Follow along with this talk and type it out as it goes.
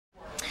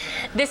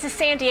This is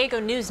San Diego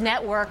News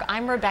Network.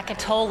 I'm Rebecca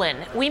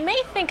Tolan. We may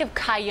think of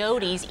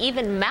coyotes,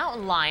 even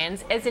mountain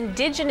lions, as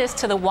indigenous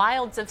to the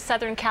wilds of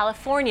Southern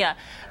California.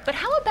 But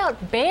how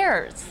about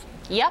bears?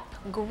 Yep,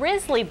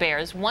 grizzly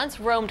bears once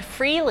roamed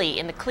freely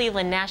in the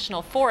Cleveland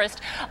National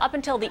Forest up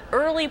until the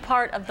early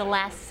part of the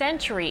last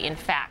century, in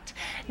fact.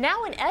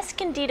 Now an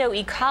Escondido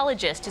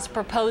ecologist is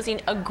proposing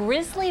a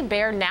grizzly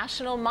bear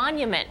national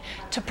monument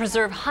to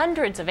preserve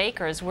hundreds of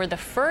acres where the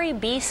furry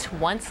beast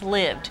once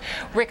lived.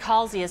 Rick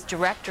Halsey is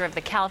director of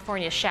the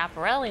California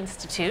Chaparral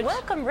Institute.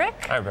 Welcome,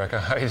 Rick. Hi,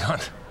 Rebecca. How are you doing?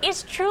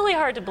 It's truly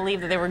hard to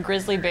believe that there were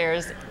grizzly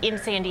bears in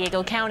San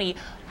Diego County.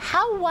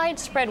 How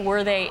widespread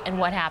were they and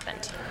what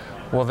happened?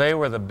 Well, they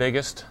were the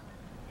biggest,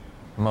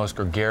 most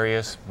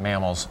gregarious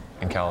mammals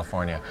in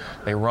California.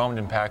 They roamed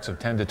in packs of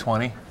 10 to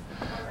 20.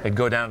 They'd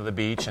go down to the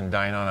beach and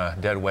dine on a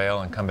dead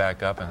whale and come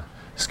back up and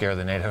scare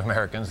the Native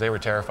Americans. They were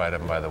terrified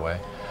of them, by the way.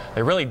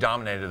 They really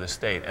dominated the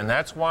state, and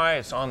that's why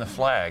it's on the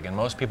flag, and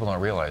most people don't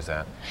realize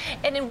that.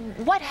 And then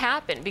what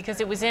happened? Because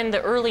it was in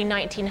the early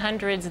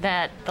 1900s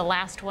that the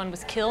last one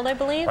was killed, I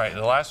believe? Right.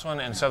 The last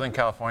one in Southern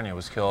California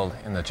was killed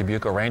in the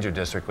Chaparral Ranger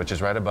District, which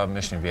is right above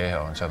Mission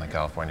Viejo in Southern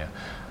California,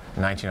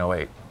 in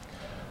 1908.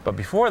 But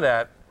before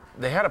that,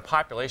 they had a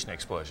population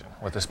explosion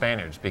with the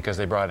Spaniards because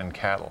they brought in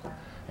cattle.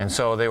 And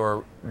so they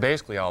were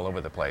basically all over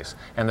the place.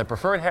 And the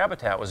preferred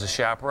habitat was the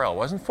chaparral. It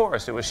wasn't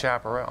forest, it was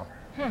chaparral.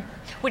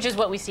 Which is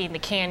what we see in the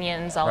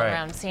canyons all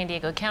around San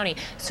Diego County.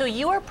 So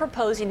you are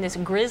proposing this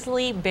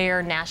grizzly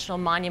bear national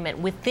monument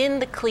within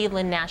the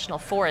Cleveland National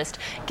Forest.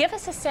 Give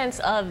us a sense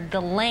of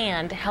the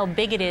land, how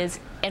big it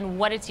is, and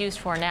what it's used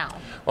for now.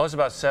 Well, it's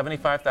about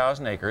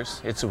 75,000 acres.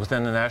 It's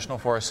within the National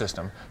Forest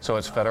System, so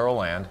it's federal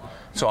land.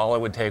 So all it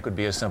would take would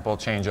be a simple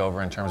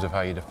changeover in terms of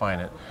how you define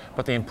it.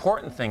 But the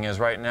important thing is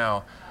right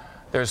now,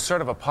 there's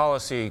sort of a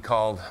policy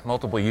called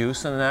multiple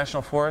use in the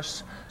National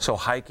Forests. So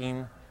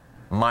hiking,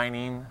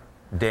 mining,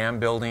 dam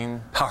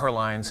building, power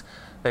lines,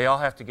 they all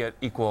have to get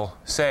equal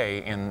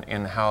say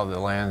in how the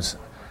land's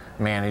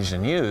managed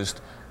and used.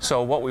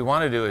 So what we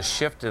want to do is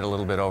shift it a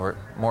little bit over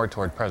more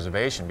toward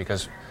preservation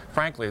because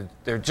frankly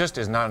there just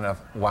is not enough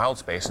wild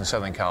space in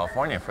Southern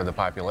California for the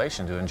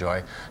population to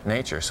enjoy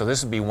nature. So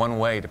this would be one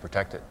way to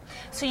protect it.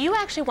 So you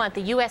actually want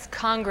the U.S.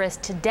 Congress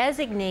to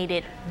designate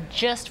it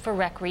just for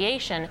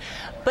recreation,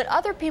 but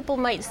other people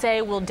might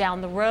say, well,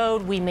 down the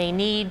road we may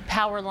need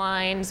power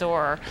lines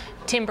or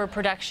timber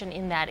production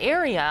in that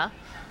area.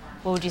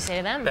 What would you say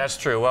to them? That's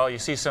true. Well, you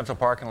see Central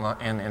Park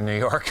in New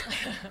York.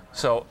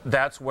 So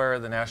that's where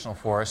the national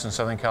forests in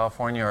Southern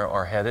California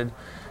are headed.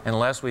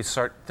 Unless we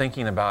start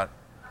thinking about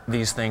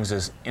these things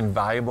as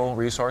invaluable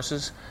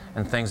resources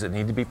and things that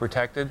need to be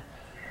protected,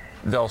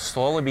 they'll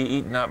slowly be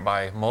eaten up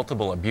by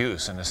multiple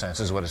abuse, in a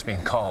sense, is what it's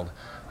being called.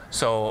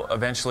 So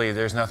eventually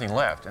there's nothing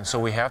left. And so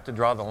we have to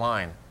draw the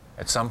line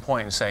at some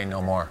point and say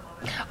no more.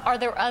 Are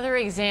there other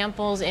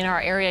examples in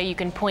our area you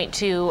can point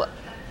to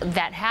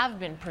that have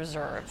been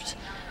preserved,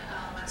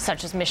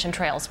 such as Mission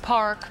Trails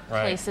Park,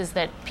 places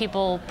that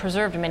people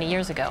preserved many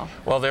years ago?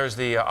 Well, there's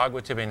the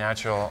Agua Tibia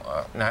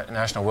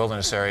National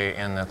Wilderness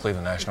Area in the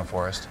Cleveland National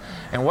Forest.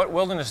 And what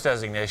wilderness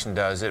designation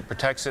does, it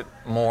protects it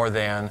more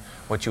than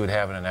what you would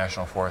have in a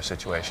national forest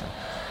situation.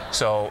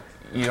 So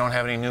you don't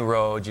have any new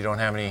roads, you don't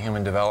have any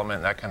human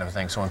development, that kind of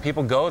thing. So when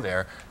people go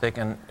there, they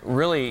can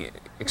really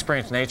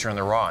experience nature in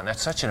the raw. And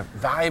that's such a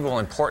valuable,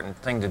 important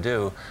thing to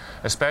do,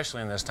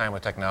 especially in this time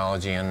with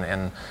technology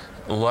and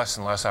less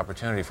and less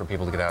opportunity for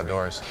people to get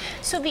outdoors.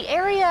 So the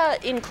area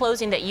in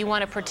closing that you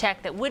want to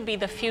protect that would be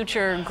the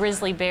future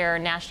grizzly bear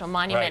national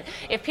monument,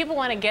 if people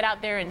want to get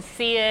out there and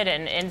see it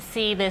and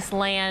see this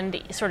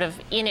land sort of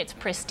in its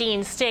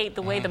pristine state,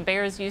 the way the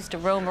bears used to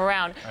roam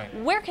around,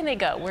 where can they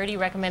go? Where do you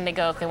recommend they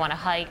go if they want to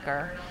hike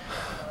or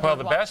Well,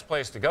 the best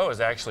place to go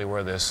is actually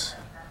where this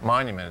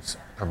monument is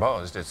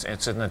proposed.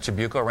 It's in the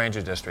Chaparral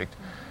Ranger District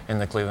in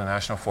the Cleveland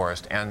National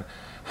Forest, and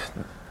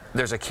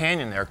there's a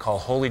canyon there called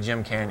Holy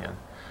Jim Canyon.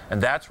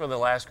 And that's where the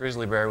last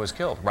grizzly bear was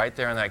killed, right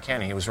there in that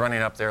canyon. He was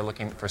running up there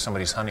looking for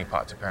somebody's honey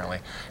pots, apparently.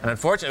 And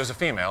unfortunately, it was a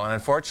female, and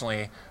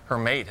unfortunately, her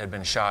mate had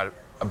been shot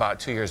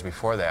about 2 years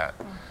before that.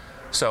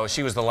 So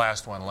she was the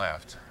last one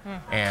left.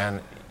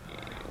 And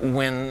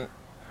when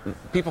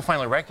people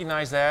finally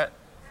recognize that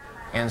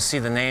and see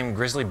the name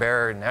Grizzly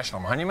Bear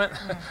National Monument,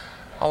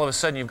 all of a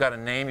sudden you've got a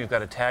name, you've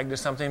got a tag to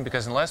something,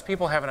 because unless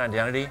people have an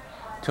identity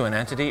to an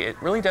entity, it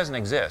really doesn't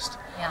exist.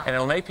 And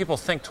it'll make people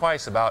think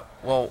twice about,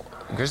 well,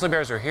 grizzly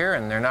bears are here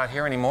and they're not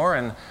here anymore,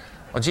 and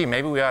well, gee,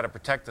 maybe we ought to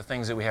protect the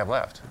things that we have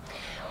left.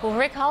 Well,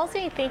 Rick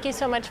Halsey, thank you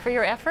so much for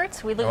your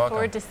efforts. We look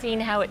forward to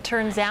seeing how it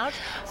turns out.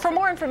 For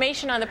more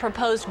information on the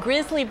proposed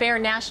Grizzly Bear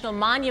National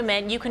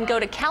Monument, you can go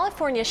to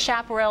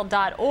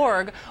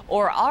californiachaparral.org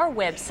or our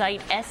website,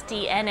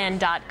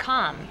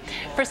 sdnn.com.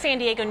 For San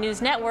Diego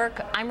News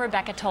Network, I'm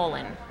Rebecca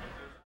Tolan.